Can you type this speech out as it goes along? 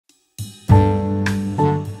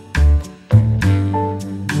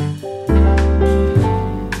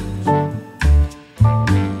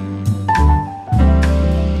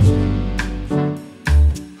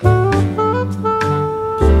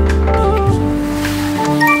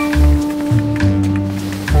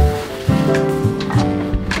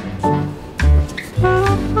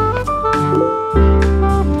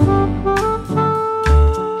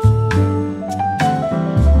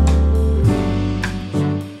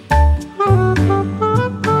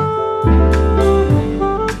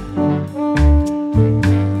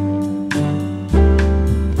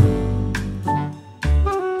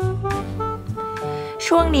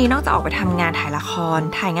นี้นอกจากออกไปทำงานถ่ายละคร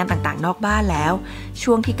ถ่ายงานต่างๆนอกบ้านแล้ว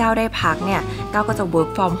ช่วงที่ก้าวได้พักเนี่ยก้าวก็จะ work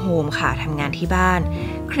from home ค่ะทำงานที่บ้าน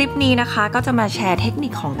คลิปนี้นะคะก็จะมาแชร์เทคนิ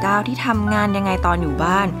คของก้าวที่ทำงานยังไงตอนอยู่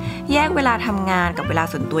บ้านแยกเวลาทำงานกับเวลา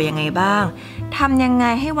ส่วนตัวยังไงบ้างทำยังไง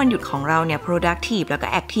ให้วันหยุดของเราเนี่ย productive แล้วก็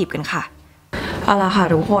active กันค่ะเอาล่ะค่ะ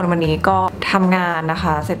ทุกคนวันนี้ก็ทำงานนะค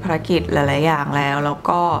ะเสร็จภารกิจหลายๆอย่างแล้ว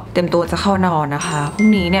ก็เตรียมตัวจะเข้านอนนะคะพรุ่ง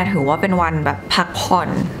นี้เนี่ยถือว่าเป็นวันแบบพักผ่อน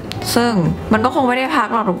ซึ่งมันก็คงไม่ได้พัก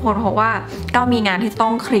หรอกทุกคนเพราะว่าก็มีงานที่ต้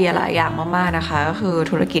องเคลียร์หลายอย่างมากๆนะคะก็คือ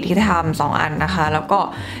ธุรกิจที่ทำ2 อันนะคะแล้วก็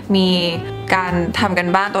มีการทำกัน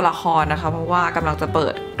บ้านตัวละครนะคะเพราะว่ากำลังจะเปิ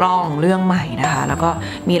ดกล้องเรื่องใหม่นะคะแล้วก็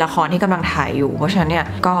มีละครที่กำลังถ่ายอยู่เพราะฉะนั้นเนี่ย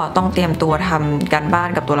ก็ต้องเตรียมตัวทำกันบ้าน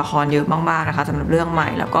กับตัวละครเยอะมากๆนะคะสำหรับเรื่องใหม่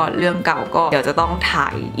แล้วก็เรื่องเก่าก็เดี๋ยวจะต้องถ่า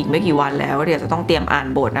ยอีกไม่กี่วันแล้วเดี๋ยวจะต้องเตรียมอ่าน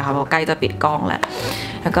บทนะคะเพราะใกล้จะปิดกล้องแล้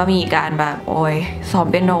วก็มีการแบบซ้อม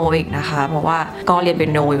เปียโนอีกนะคะเพราะว่าก็เรียนเปี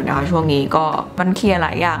ยโนอยู่นะคะช่วงนี้ก็มันเคลียร์หล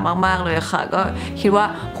ายอย่างมากๆเลยค่ะก็คิดว่า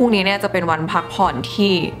พรุ่งนี้เนี่ยจะเป็นวันพักผ่อน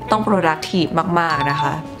ที่ต้อง productive มากๆนะค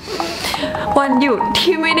ะวันหยุด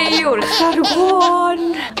ที่ไม่ได้หยุดค่ะทุกคน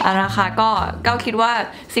นะคะก็คิดว่า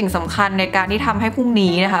สิ่งสำคัญในการที่ทำให้พรุ่ง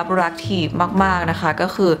นี้นะคะ productive มากๆนะคะก็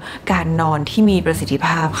คือการนอนที่มีประสิทธิภ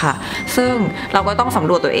าพค่ะซึ่งเราก็ต้องสำ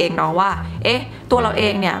รวจตัวเองเนาะว่าตัวเราเอ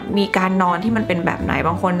งเนี่ยมีการนอนที่มันเป็นแบบไหนบ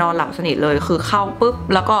างคนนอนหลับสนิทเลยคือเข้าปุ๊บ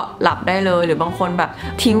แล้วก็หลับได้เลยหรือบางคนแบบ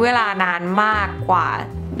ทิ้งเวลานานมากกว่า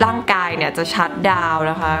ร่างกายเนี่ยจะชัตดาวน์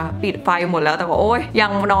นะคะปิดไฟหมดแล้วแต่ว่ายั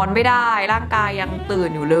งนอนไม่ได้ร่างกายยังตื่น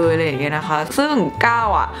อยู่เลยอะไรอย่างเงี้ยนะคะซึ่งก้าว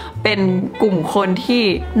เป็นกลุ่มคนที่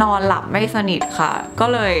นอนหลับไม่สนิทค่ะก็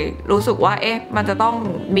เลยรู้สึกว่ามันจะต้อง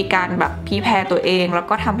มีการแบบพรีแพร์ตัวเองแล้ว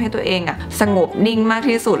ก็ทำให้ตัวเองสงบนิ่งมาก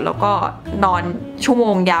ที่สุดแล้วก็นอนชั่วโม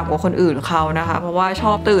งยาวกว่าคนอื่นเขานะคะเพราะว่าช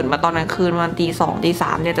อบตื่นมาตอนกลางคืนวันตี 2 ตี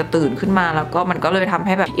 3เนี่ยจะตื่นขึ้นมาแล้วก็มันก็เลยทำใ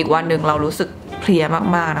ห้แบบอีกวันหนึ่งเรารู้สึกเพลีย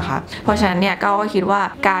มากๆนะคะเพราะฉะนั้นเนี่ยก็คิดว่า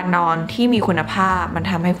การนอนที่มีคุณภาพมัน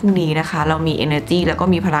ทำให้พรุ่งนี้นะคะเรามี energy แล้วก็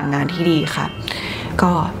มีพลังงานที่ดีค่ะ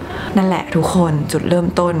ก็นั่นแหละทุกคนจุดเริ่ม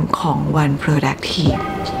ต้นของวัน productive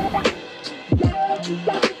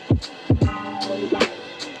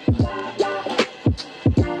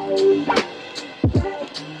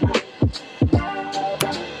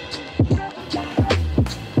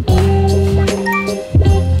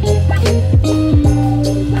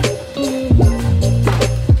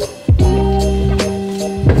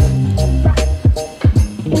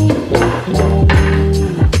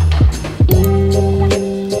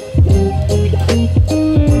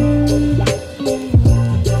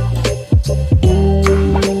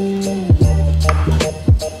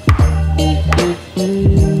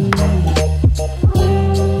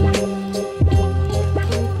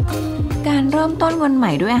วันให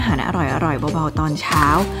ม่ด้วยอาหารอร่อยๆเบาๆตอนเช้า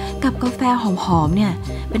กับกาแฟหอมๆเนี่ย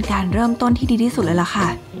เป็นการเริ่มต้นที่ดีที่สุดเลยล่ะค่ะ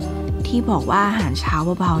ที่บอกว่าอาหารเช้า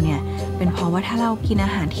เบาๆเนี่ยเป็นเพราะว่าถ้าเรากินอ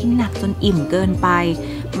าหารที่หนักจนอิ่มเกินไป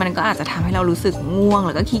มันก็อาจจะทำให้เรารู้สึกง่วงแ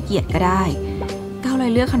ล้วก็ขี้เกียจก็ได้ก้าวเล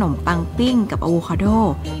ยเลือกขนมปังปิ้งกับอะโวคาโด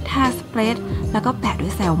ทาสเปรดแล้วก็แปะด้ว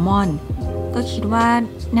ยแซลมอนก็คิดว่า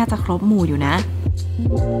น่าจะครบหมู่อยู่นะ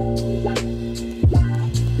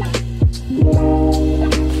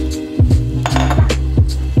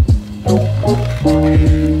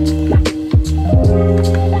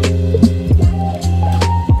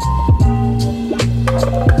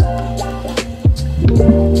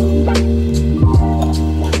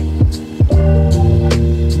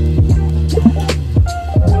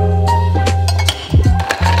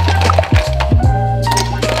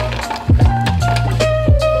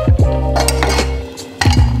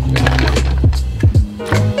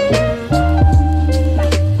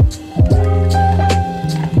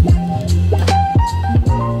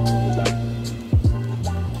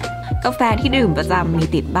กาแฟที่ดื่มประจำมี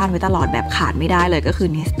ติดบ้านไว้ตลอดแบบขาดไม่ได้เลยก็คือ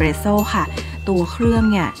เนสเปรสโซ่ค่ะตัวเครื่อง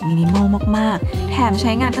เนี่ยมินิมอลมากๆแถมใ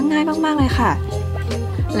ช้งานก็ง่ายมากๆเลยค่ะ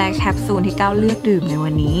และแคปซูลที่ก้าวเลือกดื่มในวั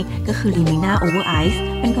นนี้ก็คือลิมิน่าโอเวอร์ไอซ์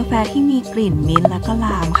เป็นกาแฟที่มีกลิ่นมิ้นท์และก็ล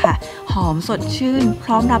ามค่ะหอมสดชื่นพ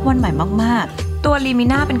ร้อมรับวันใหม่มากๆตัวลิมิ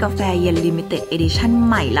น่าเป็นกาแฟเย็นลิมิเต็ดเอดิชั่นใ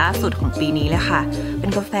หม่ล่าสุดของปีนี้เลยค่ะเป็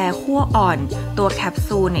นกาแฟคั่วอ่อนตัวแคป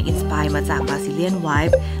ซูลเนี่ยอินสไปร์มาจากบราซิเลียนไว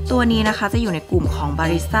ฟ์ตัวนี้นะคะจะอยู่ในกลุ่มของ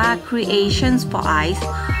Barista Creations for Ice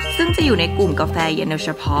ซึ่งจะอยู่ในกลุ่มกาแฟเย็นโดยเ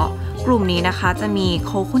ฉพาะกลุ่มนี้นะคะจะมี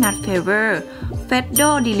Coconut Flavor Freddo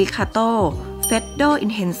Delicato Freddo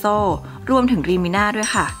Intenso รวมถึงลิมิน่าด้วย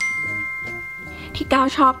ค่ะที่ก้าว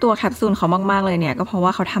ชอบตัวแคปซูลเขามากๆเลยเนี่ยก็เพราะว่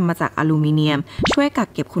าเขาทำมาจากอลูมิเนียมช่วยกัก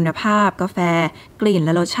เก็บคุณภาพกาแฟกลิ่นแล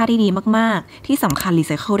ะรสชาติที่ดีมากๆที่สำคัญรีไ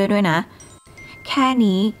ซเคิลได้ด้วยนะแค่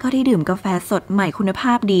นี้ก็ได้ดื่มกาแฟสดใหม่คุณภ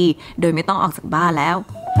าพดีโดยไม่ต้องออกจากบ้านแล้ว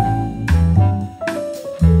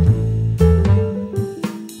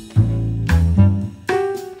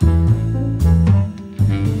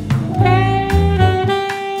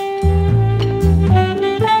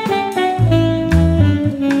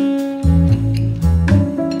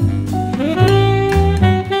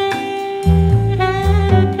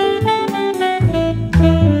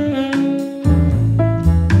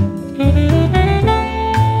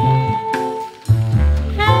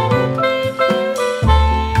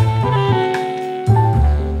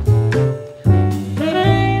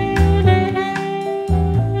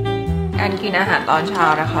ตอนเช้า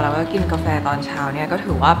นะคะแล้วก็กินกาแฟตอนเช้าเนี่ยก็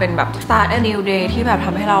ถือว่าเป็นแบบ start a new day ที่แบบท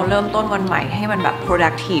ำให้เราเริ่มต้นวันใหม่ให้มันแบบ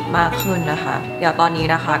productive มากขึ้นนะคะเดี๋ยวตอนนี้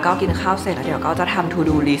นะคะก็กินข้าวเสร็จแล้วเดี๋ยวก็จะทำ to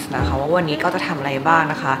do list นะคะว่าวันนี้ก็จะทำอะไรบ้าง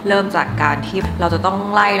นะคะเริ่มจากการที่เราจะต้อง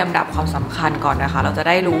ไล่ลำดับความสำคัญก่อนนะคะเราจะไ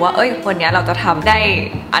ด้รู้ว่าวันนี้เราจะทำได้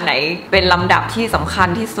อันไหนเป็นลำดับที่สำคัญ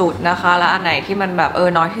ที่สุดนะคะและอันไหนที่มันแบบ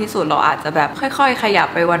น้อยที่สุดเราอาจจะแบบค่อยๆขยับ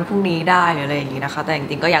ไปวันพรุ่งนี้ได้หรืออะไรอย่างนี้นะคะแต่จ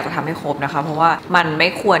ริงๆก็อยากจะทำให้ครบนะคะเพราะว่ามันไม่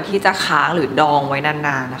ควรที่จะค้างหรือดองไว้น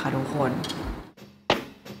านๆนะคะทุกคน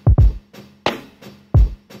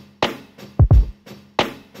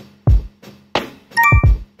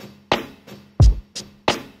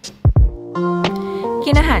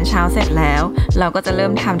กินอาหารเช้าเสร็จแล้วเราก็จะเริ่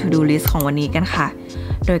มทำ to do list ของวันนี้กันค่ะ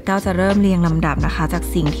โดยก้าวจะเริ่มเรียงลำดับนะคะจาก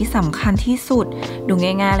สิ่งที่สำคัญที่สุดดู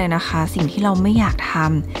ง่ายๆเลยนะคะสิ่งที่เราไม่อยากท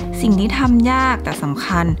ำสิ่งที่ทำยากแต่สำ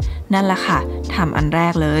คัญนั่นแหละค่ะทำอันแร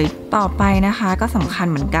กเลยต่อไปนะคะก็สำคัญ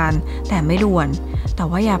เหมือนกันแต่ไม่ด่วนแต่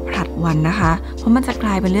ว่าอย่าผลัดวันนะคะเพราะมันจะกล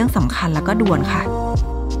ายเป็นเรื่องสำคัญแล้วก็ด่วนค่ะ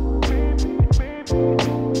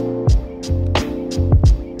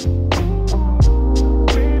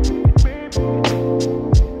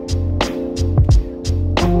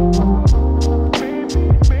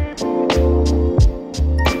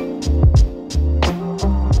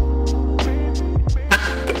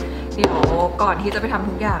ก่อนที่จะไปทำ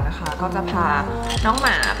ทุกอย่างนะคะก็จะพาน้องหม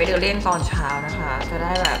าไปเดินเล่นตอนเช้านะคะจะไ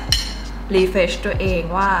ด้แบบรีเฟรชตัวเอง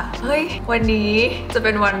ว่าเฮ้ยวันนี้จะเ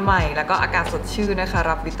ป็นวันใหม่แล้วก็อากาศสดชื่นนะคะ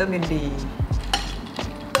รับวิตามินดี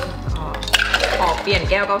ขอเปลี่ยน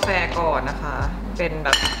แก้วกาแฟก่อนนะคะเป็นแบ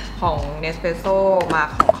บของเนสเปรสโซ่มา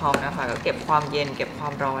ของเขานะคะก็เก็บความเย็นเก็บควา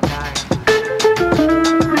มร้อนได้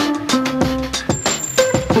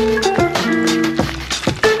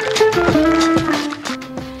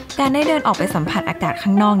การได้เดินออกไปสัมผัสอากาศข้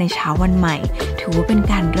างนอกในเช้าวันใหม่ถือว่าเป็น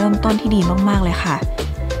การเริ่มต้นที่ดีมากๆเลยค่ะ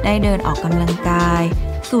ได้เดินออกกำลังกาย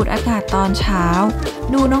สูดอากาศตอนเช้า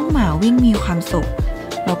ดูน้องหมาวิ่งมีความสุข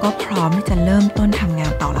แล้วก็พร้อมที่จะเริ่มต้นทำงา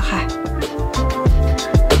นต่อแล้วค่ะ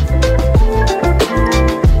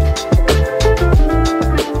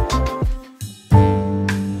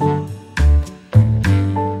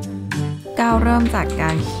เริ่มจากก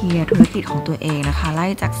ารเคลียร์ธุรกิจของตัวเองนะคะไล่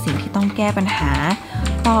จากสิ่งที่ต้องแก้ปัญหา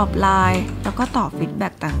ตอบไลน์แล้วก็ตอบฟีดแบ็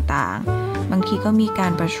กต่างๆบางทีก็มีกา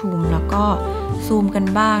รประชุมแล้วก็ซูมกัน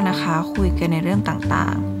บ้างนะคะคุยกันในเรื่องต่า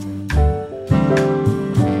งๆ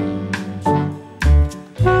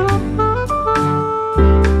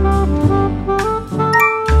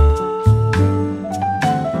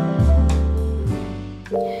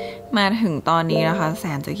มาถึงตอนนี้นะคะแส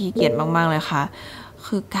นจะขี้เกียจมากๆเลยค่ะ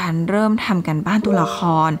คือการเริ่มทำกันบ้านตัวละค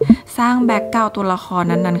รสร้างแบ็กกราวด์ตัวละคร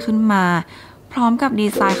นั้นๆขึ้นมาพร้อมกับดี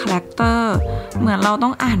ไซน์คาแรคเตอร์เหมือนเราต้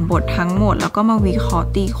องอ่านบททั้งหมดแล้วก็มาวิเคราะห์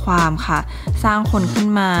ตีความค่ะสร้างคนขึ้น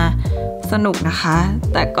มาสนุกนะคะ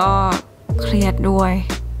แต่ก็เครียดด้วย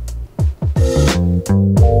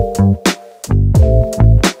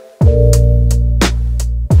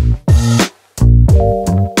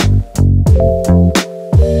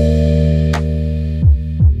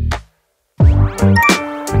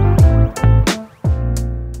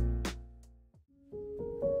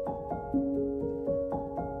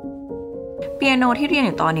เปียโนที่เรียนอ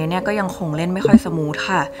ยู่ตอนนี้เนี่ยก็ยังคงเล่นไม่ค่อยสมูท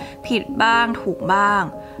ค่ะผิดบ้างถูกบ้าง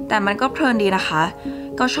แต่มันก็เพลินดีนะคะ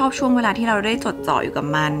ก็ชอบช่วงเวลาที่เราได้จดจ่ออยู่กับ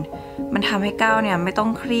มันทำให้ก้าวเนี่ยไม่ต้อง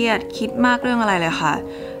เครียดคิดมากเรื่องอะไรเลยค่ะ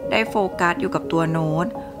ได้โฟกัสอยู่กับตัวโน้ต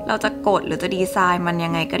เราจะกดหรือจะดีไซน์มันยั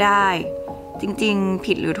งไงก็ได้จริงๆ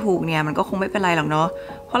ผิดหรือถูกเนี่ยมันก็คงไม่เป็นไรหรอกเนาะ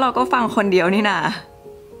เพราะเราก็ฟังคนเดียวนี่นะ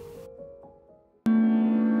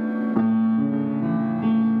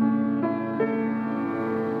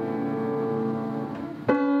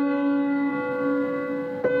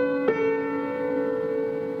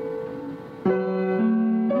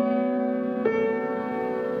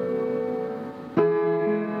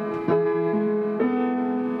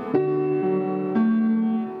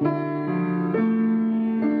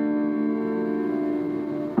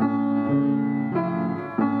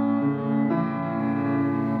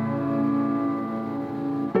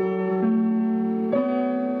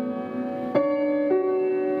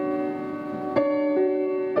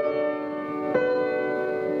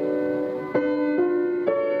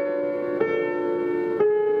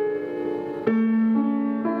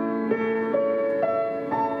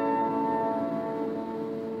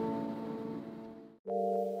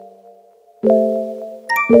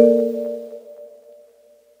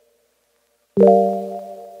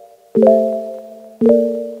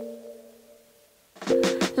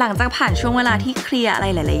หลังจากผ่านช่วงเวลาที่เคลียร์อะไร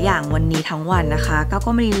หลายๆอย่างวันนี้ทั้งวันนะคะก็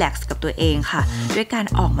มารีแลกซ์กับตัวเองค่ะด้วยการ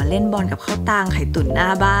ออกมาเล่นบอลกับข้าวตังไข่ตุ๋นหน้า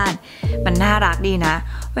บ้านมันน่ารักดีนะ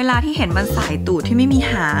เวลาที่เห็นมันสายตูดที่ไม่มี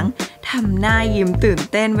หางทำหน้ายิ้มตื่น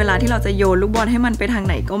เต้นเวลาที่เราจะโยนลูกบอลให้มันไปทางไ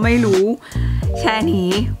หนก็ไม่รู้แค่นี้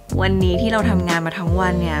วันนี้ที่เราทำงานมาทั้งวั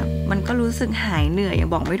นเนี่ยมันก็รู้สึกหายเหนื่อยอย่าง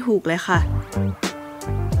บอกไม่ถูกเลยค่ะ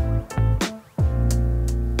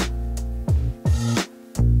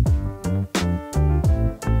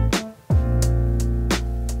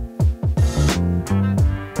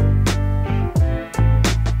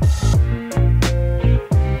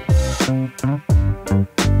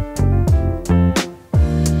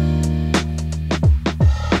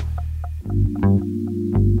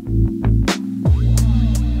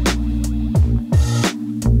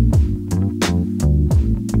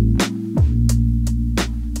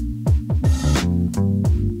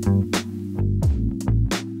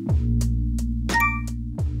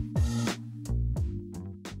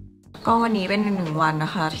ก็วันนี้เป็นหนึ่งวันน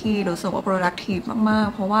ะคะที่รู้สึกว่า productive มาก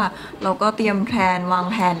ๆเพราะว่าเราก็เตรียมแผนวาง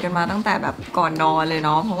แผนกันมาตั้งแต่แบบก่อนนอนเลยเน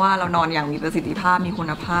าะเพราะว่าเรานอนอย่างมีประสิทธิภาพมีคุ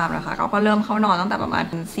ณภาพนะคะก็เริ่มเข้านอนตั้งแต่ประมาณ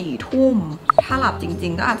4 ทุ่มถ้าหลับจริ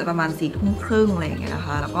งๆก็อาจจะประมาณ4 ทุ่มครึ่งอะไรอย่างเงี้ยนะค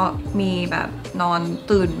ะแล้วก็มีแบบนอน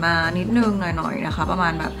ตื่นมานิดนึงหน่อยๆนะคะประมา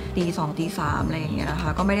ณแบบตี 2 ตี 3อะไรอย่างเงี้ยนะคะ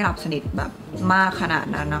ก็ไม่ได้หลับสนิทแบบมากขนาด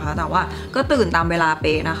นั้นนะคะแต่ว่าก็ตื่นตามเวลาเ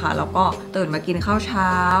ป๊ะนะคะแล้วก็ตื่นมากินข้าวเช้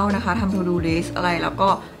านะคะทำ to do list อะไรแล้วก็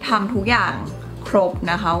ทำทุกอย่างครบ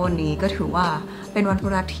นะคะวันนี้ก็ถือว่าเป็นวัน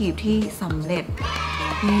productive ที่สำเร็จ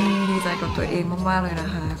ดีใจกับตัวเองมากๆเลยน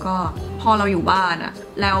ะคะก็พอเราอยู่บ้านอะ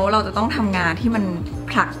แล้วเราจะต้องทำงานที่มัน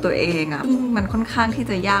ผลักตัวเองอะมันค่อนข้างที่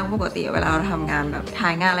จะยากปกติเวลาเราทำงานแบบถ่า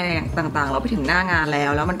ยงานอะไรต่างๆเราไปถึงหน้างานแล้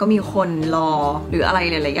วมันก็มีคนรอหรืออะไร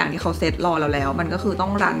หลายๆอย่างที่เขาเซตรอเราแล้วมันก็คือต้อ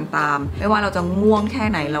งรันตามไม่ว่าเราจะง่วงแค่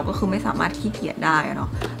ไหนเราก็คือไม่สามารถขี้เกียจได้เนาะ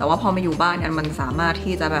แต่ว่าพอมาอยู่บ้านเนี่ยมันสามารถ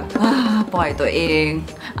ที่จะแบบปล่อยตัวเอง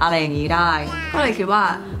อะไรอย่างนี้ได้ก็เลยคิดว่า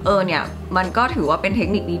เนี่ยมันก็ถือว่าเป็นเทค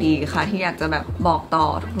นิคดีๆค่ะที่อยากจะแบบบอกต่อ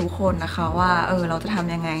ทุกคนนะคะว่าเราจะท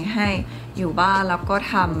ำยังไงให้อยู่บ้านแล้วก็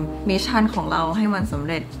ทำมิชชั่นของเราให้มันสำ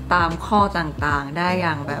เร็จตามข้อต่างๆได้อ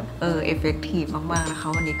ย่างแบบeffective มากๆนะคะ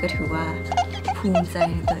วันนี้ก็ถือว่าภูมิใจ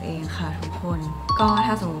ในตัวเองค่ะทุกคนก็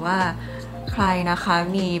ถ้าสมมติว่าใครนะคะ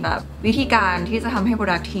มีแบบวิธีการที่จะทำให้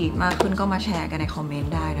productive มากขึ้นก็มาแชร์กันในคอมเมน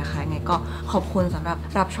ต์ได้นะคะไงก็ขอบคุณสำหรับ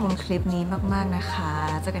รับชมคลิปนี้มากๆนะคะ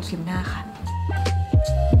เจอกันคลิปหน้าค่ะ